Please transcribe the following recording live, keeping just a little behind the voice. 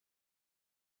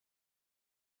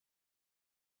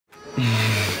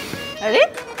আরে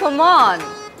come on,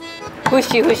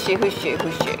 খুশি খুশি খুশি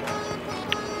খুশি।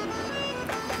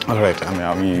 অলরাইট,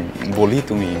 আমি বলি,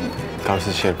 তুমি কারোর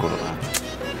সাথে শেয়ার করো না।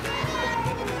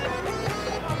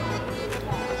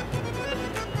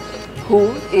 Who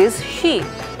is she?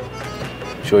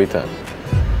 Joyita.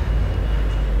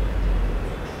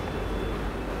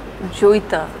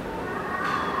 Joyita?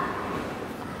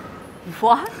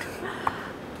 What?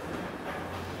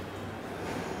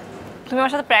 তুমি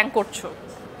আমার সাথে প্র্যাঙ্ক করছো?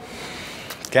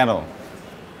 কেন?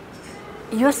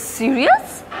 You R serious?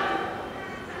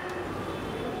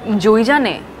 জয়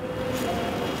জানে?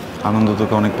 আনন্দ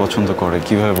তোকে অনেক পছন্দ করে,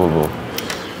 কিভাবে বলবো?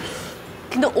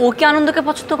 কিন্তু ও কি আনন্দকে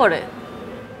পছন্দ করে?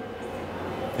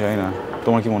 জানি না,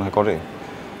 তোমার কি মনে হয় করে?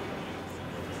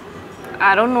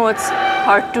 I don't know, it's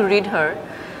hard to read her.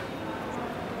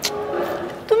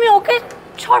 তুমি ওকে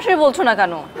সরাসরি বলছো না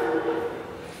কেন?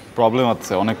 প্রবলেম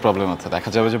আছে, অনেক প্রবলেম আছে। দেখা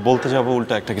যাবে যে বলতে যাবো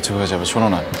উল্টা একটা কিছু হয়ে যাবে। শোনো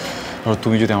না, ধরো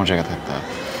তুমি যদি আমার জায়গায় থাকতা,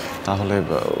 তাহলে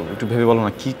একটু ভেবে বলো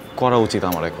না কি করা উচিত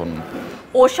আমার এখন?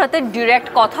 ওর সাথে ডিরেক্ট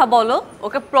কথা বলো,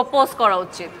 ওকে প্রপোজ করা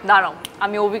উচিত। দাঁড়াও,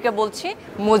 আমি অভিকে বলছি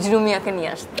মজনু মিয়াকে নিয়ে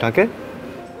আসতে। কাকে?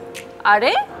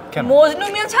 আরে মজনু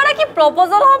মিয়া ছাড়া কি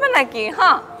প্রপোজাল হবে নাকি?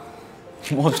 হ্যাঁ,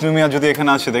 মজনু মিয়া যদি এখানে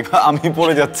আসে, দেখো আমি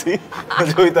পড়ে যাচ্ছি,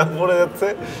 জয়িতা পড়ে যাচ্ছে,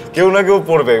 কেউ না কেউ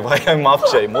পড়বে। ভাই আমি মাফ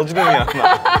চাই, মজনু মিয়া না।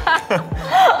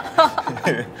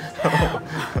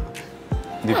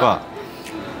 Dipa,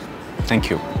 thank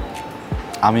you.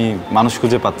 আমি মানুষ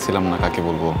খুঁজে পাচ্ছিলাম না কাকে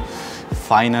বলবো।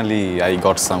 ফাইনালি আই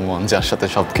গট সামওয়ান যার সাথে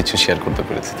সবকিছু শেয়ার করতে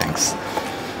পেরেছি। থ্যাঙ্কস।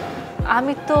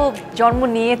 আমি তো জন্ম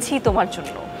নিয়েছি তোমার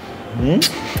জন্য।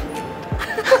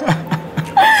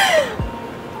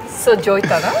 সো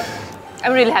জয়িতা না,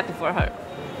 I'm really happy for her.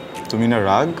 তুমি না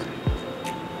রাগ?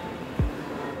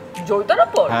 জয়িতার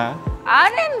উপর? হ্যাঁ।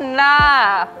 আরে না,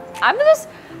 আমি জাস্ট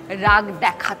রাগ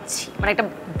দেখাচ্ছি, মানে একটা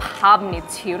ভাব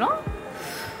নিচ্ছি, ইউ নো।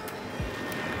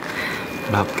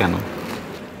 ভাব কেন?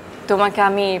 তোমাকে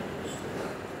আমি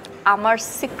আমার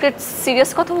সিক্রেট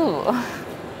সিরিয়াস কথা বলবো।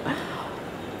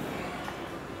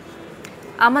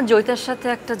 আমার জয়িতার সাথে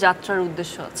একটা যাত্রার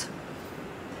উদ্দেশ্য আছে।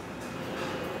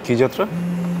 কি যাত্রা?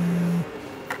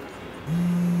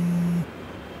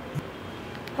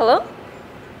 Hello,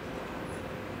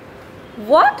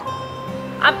 what?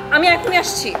 আমি এখনই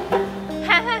আসছি।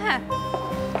 হ্যাঁ হ্যাঁ হ্যাঁ।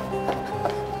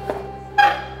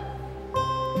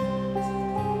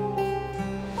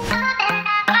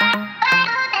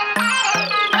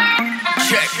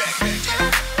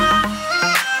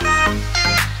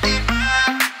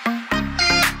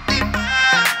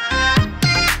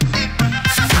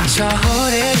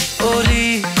 শহরের অলি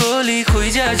গলি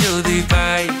খুঁজা যদি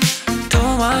পাই,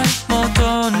 তোমার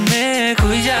মতন মেয়ে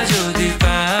খুঁজা যদি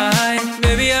পাই,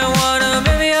 baby I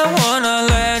wanna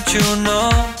let you know,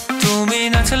 তুমি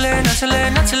নাচলে নাচলে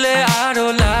নাচলে আরো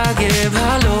লাগে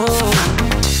ভালো,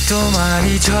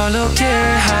 তোমারই ঝলকে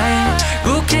হাই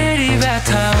বুকেরই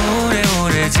ব্যথা উড়ে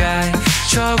উড়ে যায়,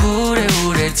 সব উড়ে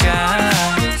উড়ে যায়,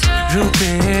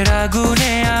 রূপের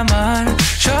আগুনে আমার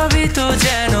সবই তো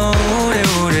যেন উড়ে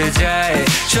উড়ে যায়,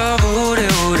 সব উড়ে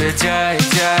উড়ে যায়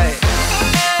যায়।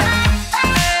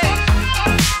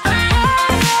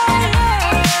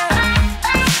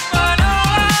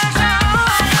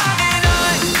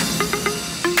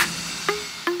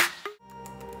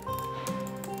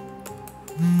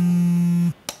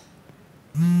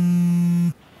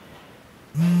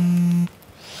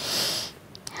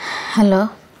 হ্যালো।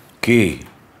 কি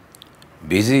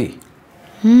বিজি?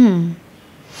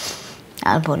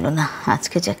 আর বলো না,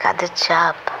 আজকে যে কাজের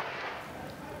চাপ।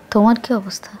 তোমার কি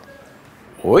অবস্থা?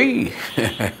 ওই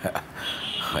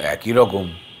একই রকম।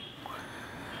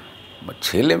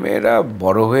 ছেলে মেয়েরা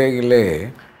বড় হয়ে গেলে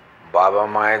বাবা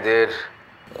মায়েদের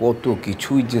কত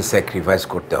কিছুই যে স্যাক্রিফাইস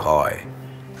করতে হয়।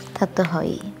 তা তো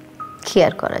হয়ই, কি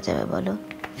আর করা যাবে বলো,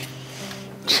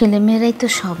 ছেলে মেয়েরাই তো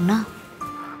সব না।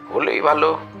 হলেই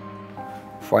ভালো।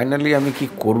 ফাইনালি আমি কি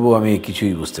করব আমি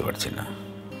কিছুই বুঝতে পারছি না।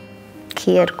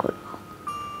 কি আর করব,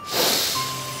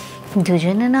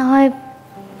 দুজনে না হয়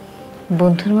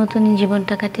বন্ধুর মতনই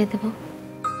জীবনটা কাটিয়ে দেব।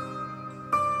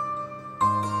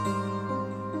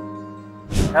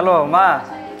 হ্যালো মা,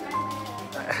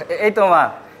 এই তো মা,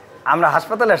 আমরা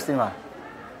হাসপাতালে আসছি মা।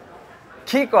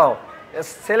 কি কও,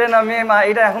 ছেলে না মেয়ে মা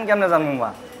এটা এখন কেমনে জানবো মা?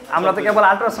 আমরা তো কেবল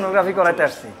আল্ট্রাসোনোগ্রাফি করাইতে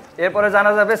আসছি, এরপরে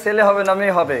জানা যাবে ছেলে হবে না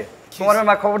মেয়ে হবে। তোমার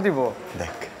মা খবর দিব।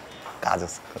 দেখ কাজ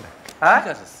আছে। হ্যাঁ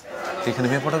এখানে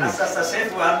মেয়ে পটাবি?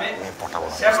 মেয়ে পটাবো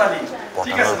না,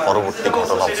 পটানোর পরবর্তী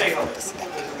ঘটনা করতেছি।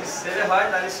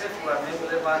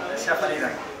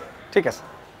 ঠিক আছে,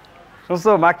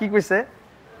 শুনছো মা কি কইছে?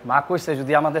 মা কইছে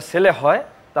যদি আমাদের ছেলে হয়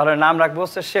তাহলে নাম রাখবো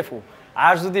হচ্ছে শেফু,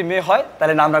 আর যদি মেয়ে হয়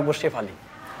তাহলে নাম রাখবো শেফালি।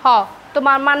 হ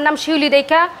তোমার মার নাম শিউলি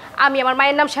দেখা আমি আমার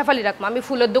মায়ের নাম শেফালি রাখবো আমি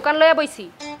ফুলের দোকান লইয়া বইছি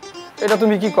এটা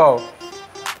তুমি কি কও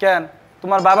কেন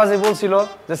তোমার বাবা যে বলছিল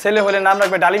যে ছেলে হলে নাম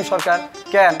রাখবে ডালিম সরকার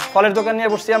কেন ফলের দোকান নিয়ে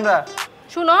বসছি আমরা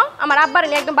শুনো আমার আব্বার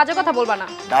নিয়ে একদম বাজে কথা বলবা না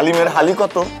ডালিমের হালি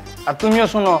কত আর তুমিও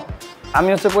শোনো আমি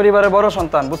হচ্ছে পরিবারের বড়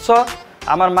সন্তান বুঝছো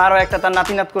আমার মারও একটা তার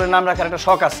নাতিনাত করে নাম রাখার একটা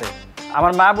শখ আছে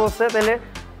আমার মা বলছে তাহলে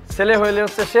ছেলে হইলে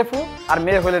হচ্ছে শেফু আর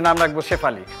মেয়ে হইলে নাম রাখবো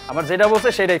শেফালি আমার যেটা বলছে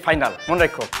সেটাই ফাইনাল মনে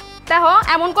রাখো দেখো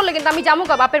এমন করলে কিন্তু আমি যাবো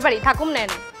বাপের বাড়ি থাকুম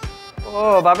নেন ও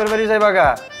বাপের বাড়ি যাইবা গা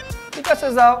ঠিক আছে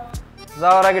যাও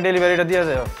যাওয়ার আগে ডেলিভারিটা দিয়ে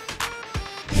যাও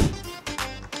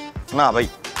না ভাই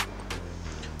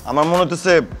আমার মনে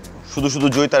হচ্ছে শুধু শুধু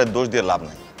জয়িতারের দোষ দিয়ে লাভ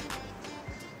নাই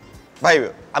ভাই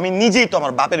আমি নিজেই তো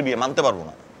আমার বাপের বিয়ে মানতে পারবো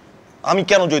না আমি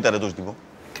কেন জয়িতারের দোষ দিব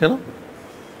কেন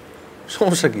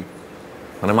সমস্যা কি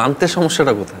মানে মানতে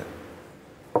সমস্যাটা কোথায়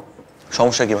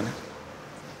সমস্যা কি মানে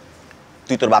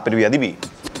তুই তোর বাপের বিয়ে দিবি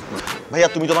ভাইয়া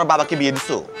তুমি তোমার বাবাকে বিয়ে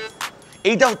দিছো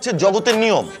এইটা হচ্ছে জগতের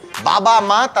নিয়ম বাবা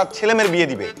মা তার ছেলে মেয়ের বিয়ে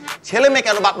দিবে ছেলে মেয়ে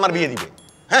কেন বাপ মার বিয়ে দিবে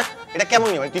হ্যাঁ এটা কেমন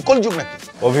নিয়ম কি কলযুগ নাকি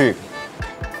অভি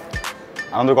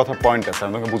আমাদের কথার পয়েন্ট আছে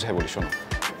আমি তোমাকে বুঝাই বলি শোনো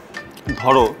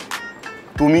ধরো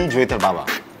তুমি জয়িতার বাবা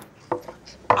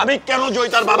আমি কেন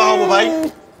জয়িতার বাবা হব ভাই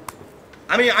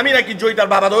আমি নাকি জয়িতার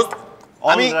বাবা দোস্ত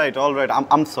অলরাইট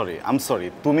আম সরি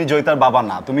তুমি জয়িতার বাবা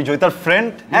না তুমি জয়িতার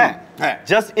ফ্রেন্ড হ্যাঁ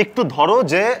জাস্ট একটু ধরো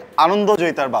যে আনন্দ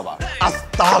জয়িতার বাবা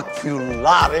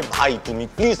আস্তাগফিরুল্লাহ রে ভাই তুমি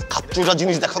প্লিজ খাচ্চুটা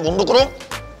জিনিস দেখা বন্ধ করো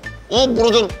ও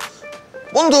বুড়োজন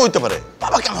বন্ধ হইতে পারে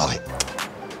বাবা কেন হবে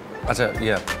আচ্ছা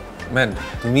ম্যান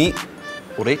তুমি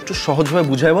ওরা একটু সহজভাবে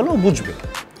বুঝাই বলো বুঝবে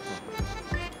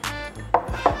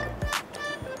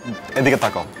এদিকে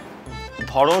তাকাও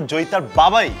ধরো জয়িতার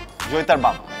বাবাই জয়িতার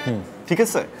বাবা ঠিক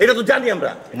আছে এটা তো জানি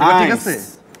আমরা ঠিক আছে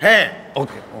হ্যাঁ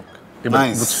ওকে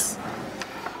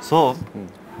সো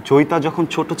জয়িতা যখন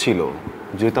ছোট ছিল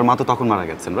জয়িতার মা তো তখন মারা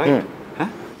গেছেন রাইট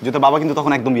হ্যাঁ জয়িতার বাবা কিন্তু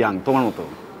তখন একদম ইয়াং তোমার মতো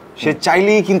সে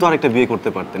চাইলেই কিন্তু আরেকটা বিয়ে করতে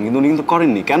পারতেন কিন্তু উনি কিন্তু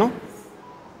করেননি কেন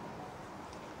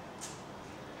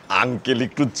আঙ্কেল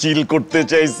একটু চিল করতে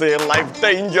চাইছে লাইফটা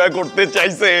এনজয় করতে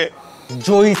চাইছে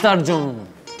জয়িতার জন্য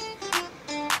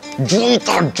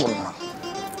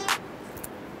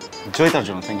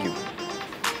থ্যাংক ইউ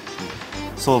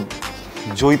সো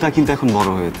জয়িতা কিন্তু এখন বড়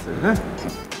হয়েছে হ্যাঁ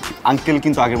আঙ্কেল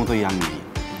কিন্তু আগের মতো ইয়াং নেই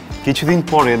কিছুদিন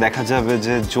পরে দেখা যাবে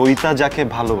যে জয়িতা যাকে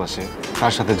ভালোবাসে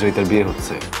তার সাথে জয়িতার বিয়ে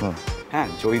হচ্ছে হ্যাঁ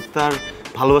জয়িতার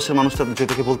ভালোবাসার মানুষটা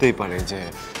জয়িতাকে বলতেই পারে যে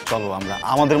চলো আমরা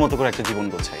আমাদের মতো করে একটা জীবন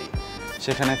গোছাই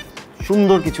সেখানে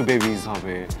সুন্দর কিছু বেবিজ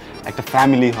হবে একটা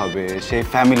ফ্যামিলি হবে সেই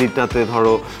ফ্যামিলিটাতে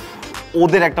ধরো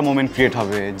ওদের একটা মোমেন্ট ক্রিয়েট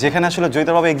হবে যেখানে আসলে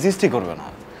জয়িতার বাবা এক্সিস্টই করবে না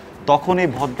তখন এই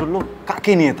ভদ্রলোক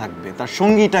কাকে নিয়ে থাকবে তার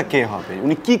সঙ্গীটা কে হবে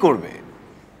উনি কি করবে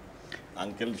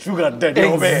আঙ্কেল সুগার ড্যাডি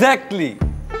হবে এক্স্যাক্টলি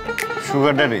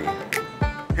সুগার ড্যাডি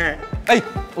হ্যাঁ এই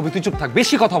অভি তুই চুপ থাক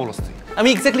বেশি কথা বলছ তুই আমি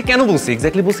এক্স্যাক্টলি কেন বলছি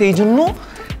এক্স্যাক্টলি বলছি এই জন্য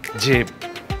যে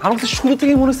আমার কাছে শুরু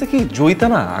থেকেই মনে হচ্ছে কি জয়িতা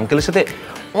না আঙ্কেলের সাথে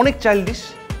অনেক চাইল্ডিশ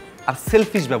আর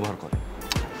সেলফিশ ব্যবহার করে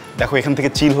দেখো এখান থেকে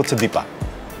চিল হচ্ছে দীপা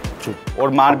ওর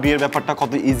মার বিয়ের ব্যাপারটা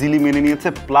কত ইজিলি মেনে নিয়েছে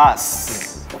প্লাস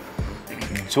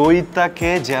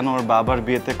জয়িতাকে যেন ওর বাবার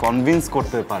বিয়েতে কনভিন্স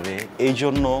করতে পারে এই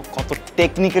জন্য কত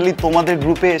টেকনিক্যালি তোমাদের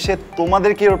গ্রুপে এসে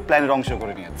তোমাদেরকে ওর প্ল্যানের অংশ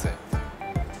করে নিয়েছে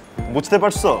বুঝতে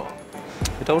পারছো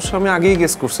এটা অবশ্য আমি আগেই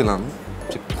গেস করছিলাম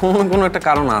যে কোনো না কোনো একটা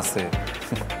কারণ আছে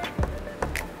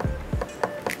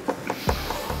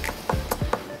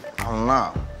না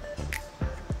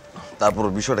তারপর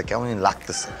বিষয়টা কেমন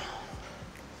লাগতেছে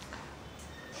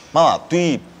মামা তুই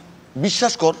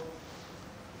বিশ্বাস কর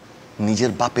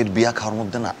নিজের বাপের বিয়া খাওয়ার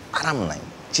মধ্যে না আরাম নাই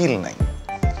চিল নাই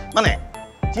মানে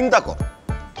চিন্তা কর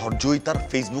ধর জয়িতার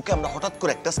ফেসবুকে আমরা হঠাৎ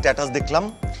করে একটা স্ট্যাটাস দেখলাম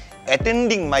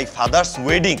অ্যাটেন্ডিং মাই ফাদার্স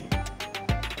ওয়েডিং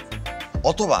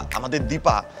অথবা আমাদের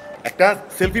দীপা একটা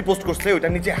সেলফি পোস্ট করছে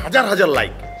ওইটার নিচে হাজার হাজার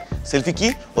লাইক সেলফি কি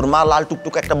ওর মা লাল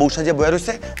টুকটুক একটা বউ সাজিয়ে বয়ে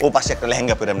রয়েছে ও পাশে একটা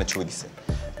লেহেঙ্গা পরে আমরা ছবি দিছে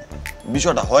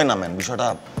বিষয়টা হয় না ম্যান বিষয়টা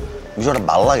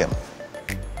ভালো লাগে না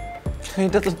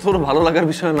এটা তো তোর ভালো লাগার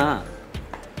বিষয় না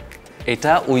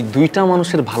এটা ওই দুইটা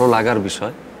মানুষের ভালো লাগার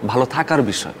বিষয় ভালো থাকার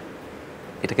বিষয়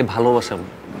এটাকে ভালোবাসা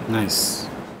বলি নাইস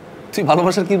তুই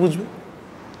ভালোবাসার কি বুঝবি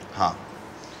হ্যাঁ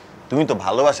তুমি তো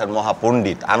ভালোবাসার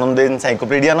মহাপণ্ডিত আনন্দের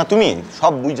এনসাইক্লোপিডিয়া না তুমি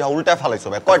সব বুঝা উল্টা ফালাইছো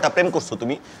ভাই কয়টা প্রেম করছো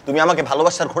তুমি আমাকে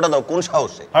ভালোবাসার খোঁটা দাও কোন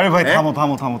সাহসে আরে ভাই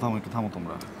থামো একটু থামো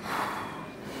তোমরা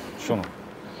শোনো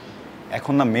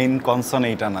এখন না মেইন কনসার্ন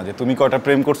এইটা না যে তুমি কয়টা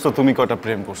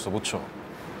প্রেম করছো বুঝছো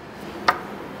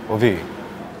অভি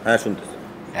হ্যাঁ শুনতেছি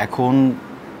এখন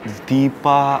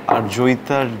দীপা আর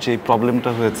জয়িতার যে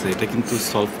প্রবলেমটা হয়েছে এটা কিন্তু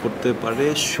সলভ করতে পারে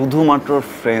শুধুমাত্র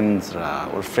ফ্রেন্ডসরা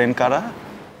ওর ফ্রেন্ড কারা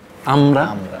আমরা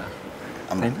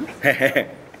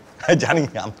জানি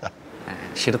আমরা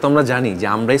সেটা তো আমরা জানি যে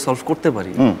আমরাই সলভ করতে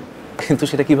পারি, কিন্তু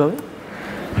সেটা কিভাবে?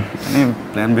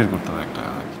 প্ল্যান বের করতে হবে একটা।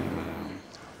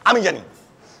 আমি জানি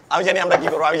আমরা কি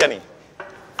করবো। আমি জানি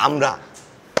আমরা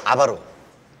আবারও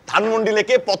ধানমন্ডি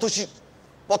লেকে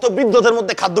পথবৃদ্ধদের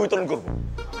মধ্যে খাদ্য বিতরণ করব।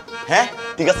 হ্যাঁ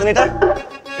ঠিক আছে না?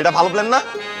 এটা ভালো প্ল্যান না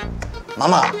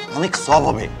মামা? অনেক সব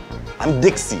হবে, আমি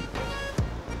দেখছি।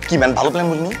 কি ম্যান, ভালো প্ল্যান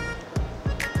বলিনি?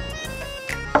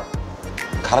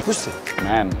 খারাপ হচ্ছে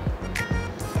ম্যান?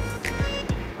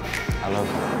 হ্যালো,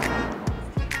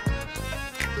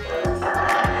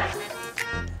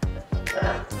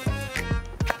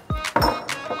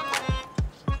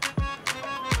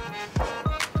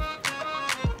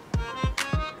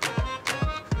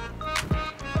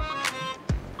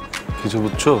 কিছু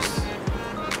বুঝছোস?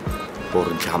 ওর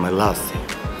ঝামেলা আছে,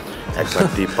 একবার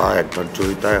দীপা একবার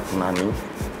জয়িতা, এখন আমি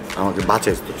আমাকে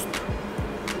বাঁচাইস দোস্ত।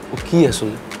 ও কি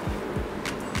আসলে?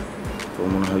 তোর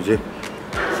মনে হয় যে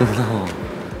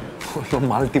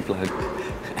মাল্টিপ্লাগ,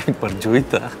 একবার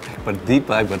জয়িতা, একবার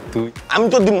দীপা, একবার তুই। আমি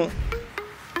তো দিব।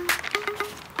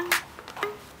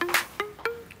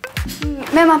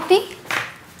 ম্যাম আপনি?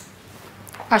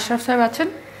 আশরাফ স্যার আছেন?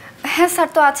 হ্যাঁ স্যার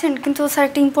তো আছেন, কিন্তু স্যার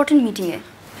একটা ইম্পর্টেন্ট মিটিংয়ে।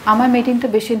 আমার মিটিংটা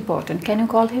বেশি important, can you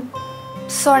call him?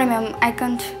 Sorry ma'am, I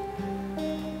can't.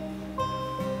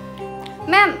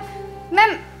 Ma'am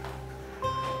ma'am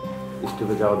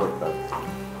স্টেপে যাওয়া দরকার।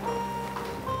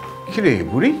 কিরে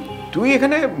বুড়ি, তুই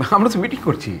এখানে? আমরা তো মিটিং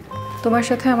করছি। তোমার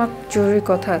সাথে আমার জরুরি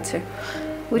কথা আছে।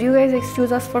 Would you guys excuse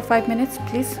us for 5 minutes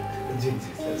please?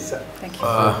 Thank you.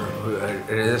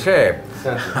 Reza সাহেব,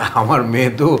 আমার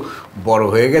মেয়ে তো বড়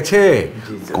হয়ে গেছে,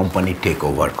 কোম্পানি টেক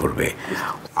ওভার করবে।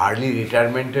 আর্লি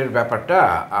রিটায়ারমেন্টের ব্যাপারটা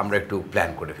আমরা একটু প্ল্যান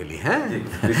করে ফেলি। হ্যাঁ,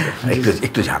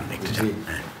 একটু জান।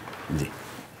 জি,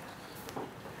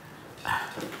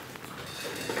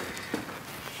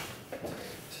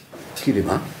 কি রে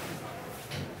মা,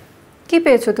 কি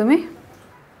পেয়েছো তুমি?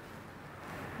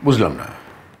 বুঝলাম না।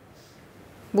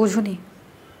 বুঝুনি?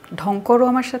 ঢং করো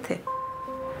আমার সাথে?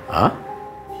 হ্যাঁ,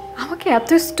 আমাকে এত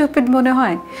স্টুপিড মনে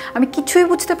হয় আমি কিছুই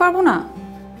বুঝতে পারবো না?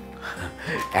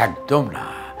 একদম না,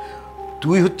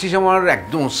 তুই হচ্ছিস আমার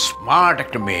একদম স্মার্ট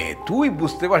একটা মেয়ে, তুই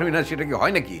বুঝতে পারবি না সেটা কি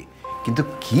হয় নাকি? কিন্তু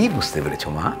কি বুঝতে পেরেছো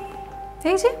মা?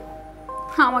 এই যে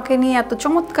আমাকে নিয়ে এত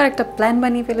চমৎকার একটা প্ল্যান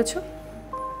বানিয়ে ফেলেছো।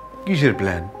 কিসের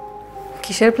প্ল্যান?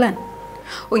 কিসের প্ল্যান?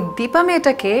 ওই দীপা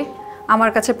মেয়েটাকে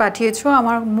আমার কাছে পাঠিয়েছো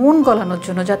আমার মন গলানোর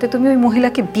জন্য, যাতে তুমি ওই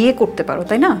মহিলাকে বিয়ে করতে পারো,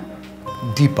 তাই না?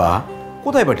 দীপা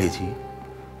কোথায় পাঠিয়েছি?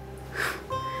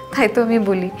 তাই তো আমি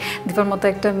বলি, দীপার মতো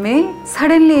একটা মেয়ে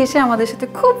সাডেনলি এসে আমাদের সাথে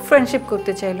খুব ফ্রেন্ডশিপ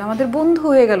করতে চাইলো, আমাদের বন্ধু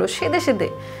হয়ে গেল সেদে,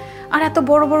 আর এত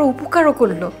বড় বড় উপকারও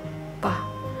করলো। বাহ,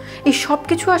 এই সব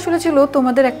কিছু আসলে ছিল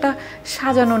তোমাদের একটা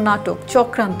সাজানো নাটক,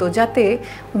 চক্রান্ত, যাতে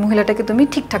মহিলাটাকে তুমি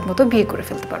ঠিকঠাক মতো বিয়ে করে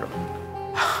ফেলতে পারো।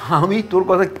 আমি তোর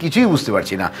কথা কিছুই বুঝতে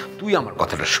পারছি না, তুই আমার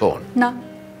কথাটা শোন। না,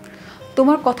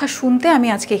 তোমার কথা শুনতে আমি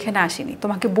আজকে এখানে আসিনি,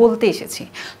 তোমাকে বলতে এসেছি।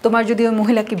 তোমার যদি ওই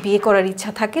মহিলাকে বিয়ে করার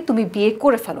ইচ্ছা থাকে তুমি বিয়ে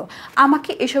করে ফেলো,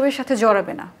 আমাকে এসবের সাথে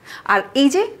জড়াবে না। আর এই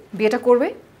যে বিয়েটা করবে,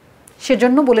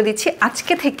 সেজন্য বলে দিচ্ছি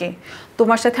আজকে থেকে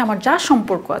তোমার সাথে আমার যা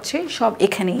সম্পর্ক আছে সব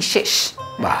এখানেই শেষ।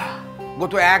 বাহ,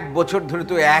 গত 1 বছর ধরে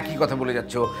তো একই কথা বলে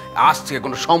যাচ্ছ, আজ থেকে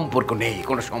কোনো সম্পর্ক নেই,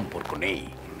 কোনো সম্পর্ক নেই।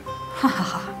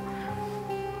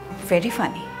 Very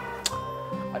funny.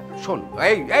 শোন,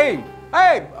 এই এই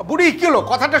এই বুড়ি, কি হলো?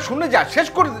 কথাটা শুনে যা, শেষ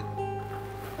করে দে।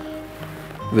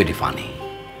 Very funny.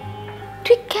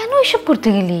 তুই কেন এসব করতে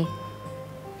গেলি?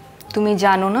 তুমি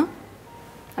জানো না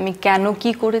আমি কেন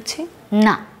কি করেছি?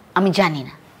 না, আমি জানি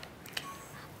না।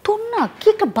 তোর না কি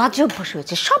একটা বাজে অভ্যাস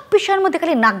হয়েছে, সব বিষয়ের মধ্যে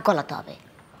খালি নাক গলাতে হবে।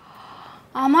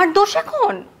 আমার দোষ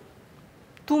এখন?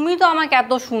 তুমি তো আমাকে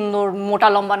এত সুন্দর মোটা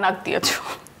লম্বা নাক দিয়েছো,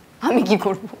 আমি কি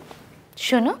করব?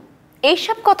 শোনো,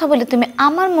 এইসব কথা বলে তুমি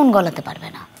আমার মন গলাতে পারবে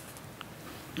না।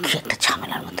 কি একটা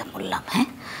ঝামেলার মধ্যে বললাম। হ্যাঁ,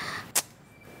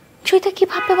 চুইতা কি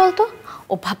ভাববে বলতো?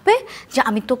 ও ভাববে যে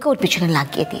আমি তোকে ওর পিছনে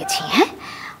লাগিয়ে দিয়েছি। হ্যাঁ,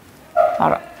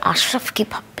 আর আশরাফ কি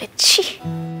ভাববে? ছি,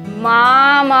 মা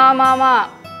মা মা মা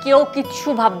কেউ কিচ্ছু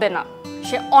ভাববে না,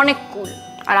 সে অনেক কুল,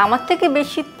 আর আমার থেকে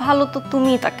বেশি ভালো তো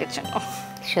তুমিই তাকে চেনো।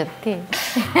 সত্যি?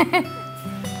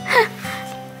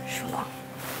 শোনো,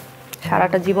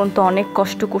 সারাটা জীবন তো অনেক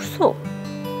কষ্ট করছো,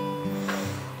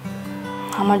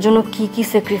 আমার জন্য কি কি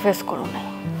স্যাক্রিফাইস করো না।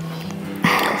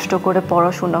 কষ্ট করে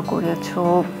পড়াশোনা করেছো,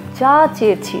 যা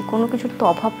চেয়েছি কোনো কিছুর তো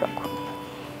অভাব রাখো।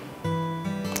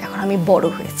 এখন আমি বড়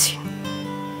হয়েছি,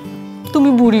 তুমি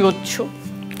বুড়ি হচ্ছ,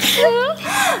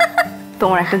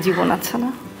 তোমার একটা জীবন আছে না?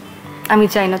 আমি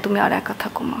চাই না তুমি আর একা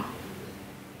থাকো মা।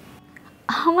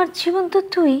 আমার জীবন তো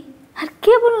তুই, আর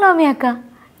কে বললো আমি একা?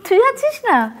 তুই আছিস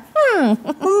না।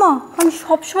 মা, আমি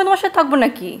সবসময় তোমার সাথে থাকবো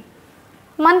নাকি?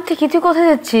 মানে ঠিকই, তুই কোথায়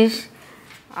যাচ্ছিস?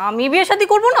 আমি বিয়ে শাদী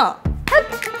করবো না?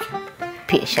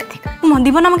 বিয়ে শাদী কর।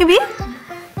 দিব না আমাকে বিয়ে?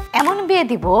 এমন বিয়ে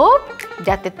দিব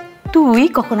যাতে তুই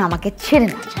কখনো আমাকে ছেড়ে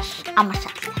না যাস, আমার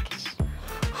সাথে থাকিস।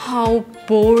 How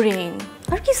boring.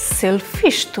 আর কি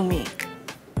সেলফিশ তুমি।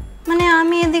 মানে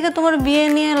আমি এদিকে তোমার বিয়ে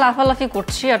নিয়ে লাফালাফি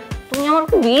করছি আর তুমি আমার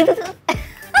বিয়ে দিতে।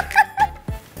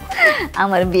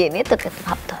 আমার বিয়ে নিয়ে তোকে তো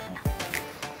ভাবতে হবে না,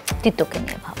 তুই তোকে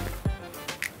নিয়ে ভাব।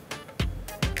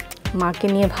 মাকে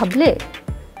নিয়ে ভাবলে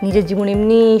নিজের জীবন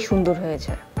এমনি সুন্দর হয়ে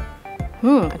যায়।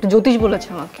 একটা জ্যোতিষ বলেছে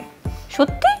আমাকে,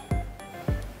 সত্যি।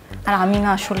 আর আমি না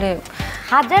আসলে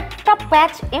 1000টা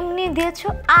প্যাচ এমনি দিয়েছো,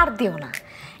 আর দিও না,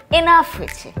 এনাফ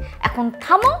হয়েছে। এখন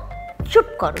থামো, চুপ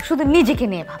করো, শুধু নিজেকে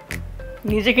নিয়ে ভাব।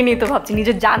 নিজেকে নিয়ে তো ভাবছি,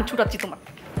 নিজের জান ছুটাচ্ছি তোমার।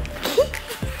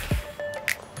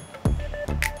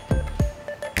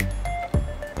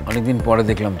 অনেকদিন পরে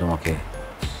দেখলাম তোমাকে,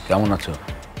 কেমন আছো?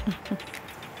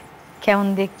 কেমন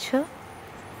দেখছো?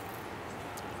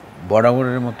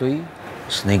 বরাবরের মতোই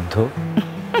স্নিগ্ধ।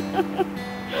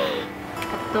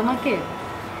 তোমাকে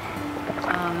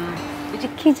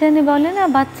কি জানি বলে না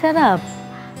বাচ্চারা,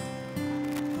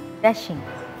 ড্যাশিং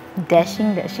ড্যাশিং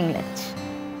ড্যাশিং লাগছে।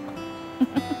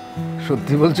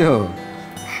 সত্যি বলছো?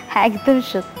 একদম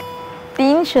সত্যি,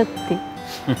 3 সত্যি।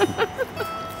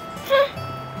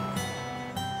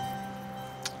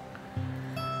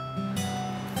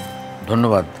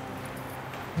 ধন্যবাদ,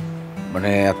 মানে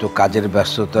এত কাজের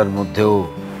ব্যস্ততার মধ্যেও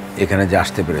এখানে যে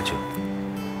আসতে পেরেছো।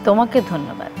 তোমাকে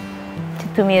ধন্যবাদ যে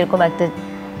তুমি এরকম একটা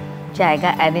জায়গা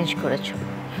অ্যারেঞ্জ করেছো।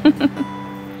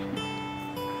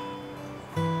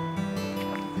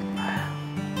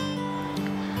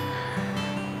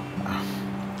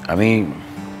 আমি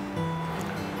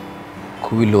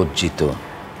খুবই লজ্জিত,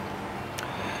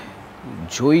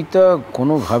 জয়িতা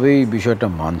কোনোভাবেই বিষয়টা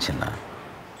মানছে না।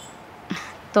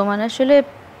 তোমার আসলে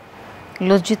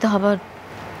লজ্জিত হবার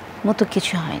মতো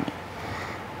কিছু হয়নি।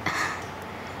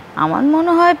 আমার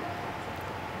মনে হয়,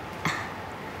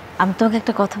 আমি তোমাকে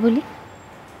একটা কথা বলি,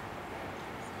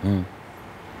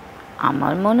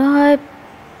 আমার মনে হয়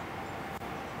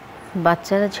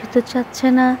বাচ্চারা যেহেতু চাচ্ছে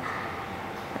না,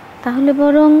 তাহলে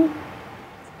বরং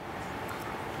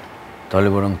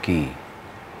কি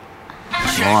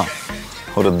মামা,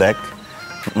 ওরে দেখ,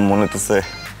 মনে হচ্ছে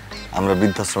আমরা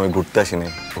বৃদ্ধাশ্রমে ঘুরতে আসিনি,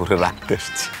 ওরে রাখতে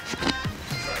এসেছি।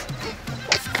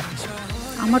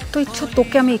 আমার তো ইচ্ছা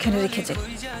তোকে আমি এখানে রেখে যাই।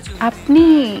 আপনি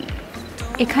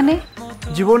এখানে?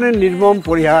 জীবনের নির্মম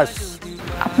পরিহাস।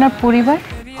 আপনার পরিবার?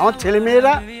 আমার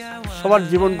ছেলেমেয়েরা সবার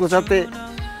জীবন গোছাতে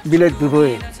বিলেত দূর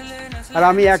হয়ে, আর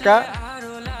আমি একা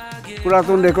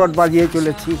পুরাতন রেকর্ড বাজিয়ে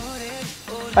চলেছি।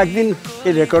 একদিন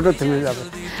এই রেকর্ডও থেমে যাবে।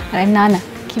 আরে না না,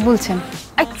 কি বলছেন?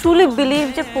 আই ট্রুলি বিলিভ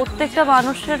যে প্রত্যেকটা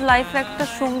মানুষের লাইফে একটা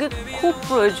সঙ্গীত খুব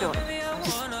প্রয়োজন।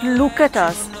 লুক এট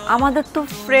আস, আমাদের তো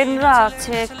ফ্রেন্ডরা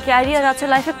আছে, ক্যারিয়ার আছে,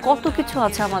 লাইফে কত কিছু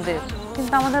আছে আমাদের,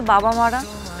 কিন্তু আমাদের বাবা মারা।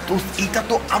 তো এটা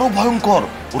তো আরো ভয়ঙ্কর।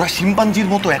 ওরা শিম্পাঞ্জির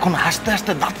মতো এখন হাসতে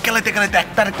হাসতে দাঁত কেলাইতে কেলাইতে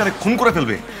একটারে খুন করে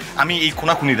ফেলবে। আমি এই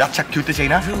খুনাখুনি রাত সাক্ষী হতে চাই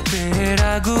না। রূপের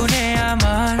আগুনে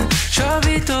আমার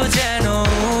সবই তো যেন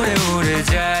উড়ে উড়ে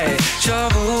যায়,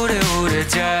 সব উড়ে উড়ে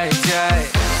যায় যায়।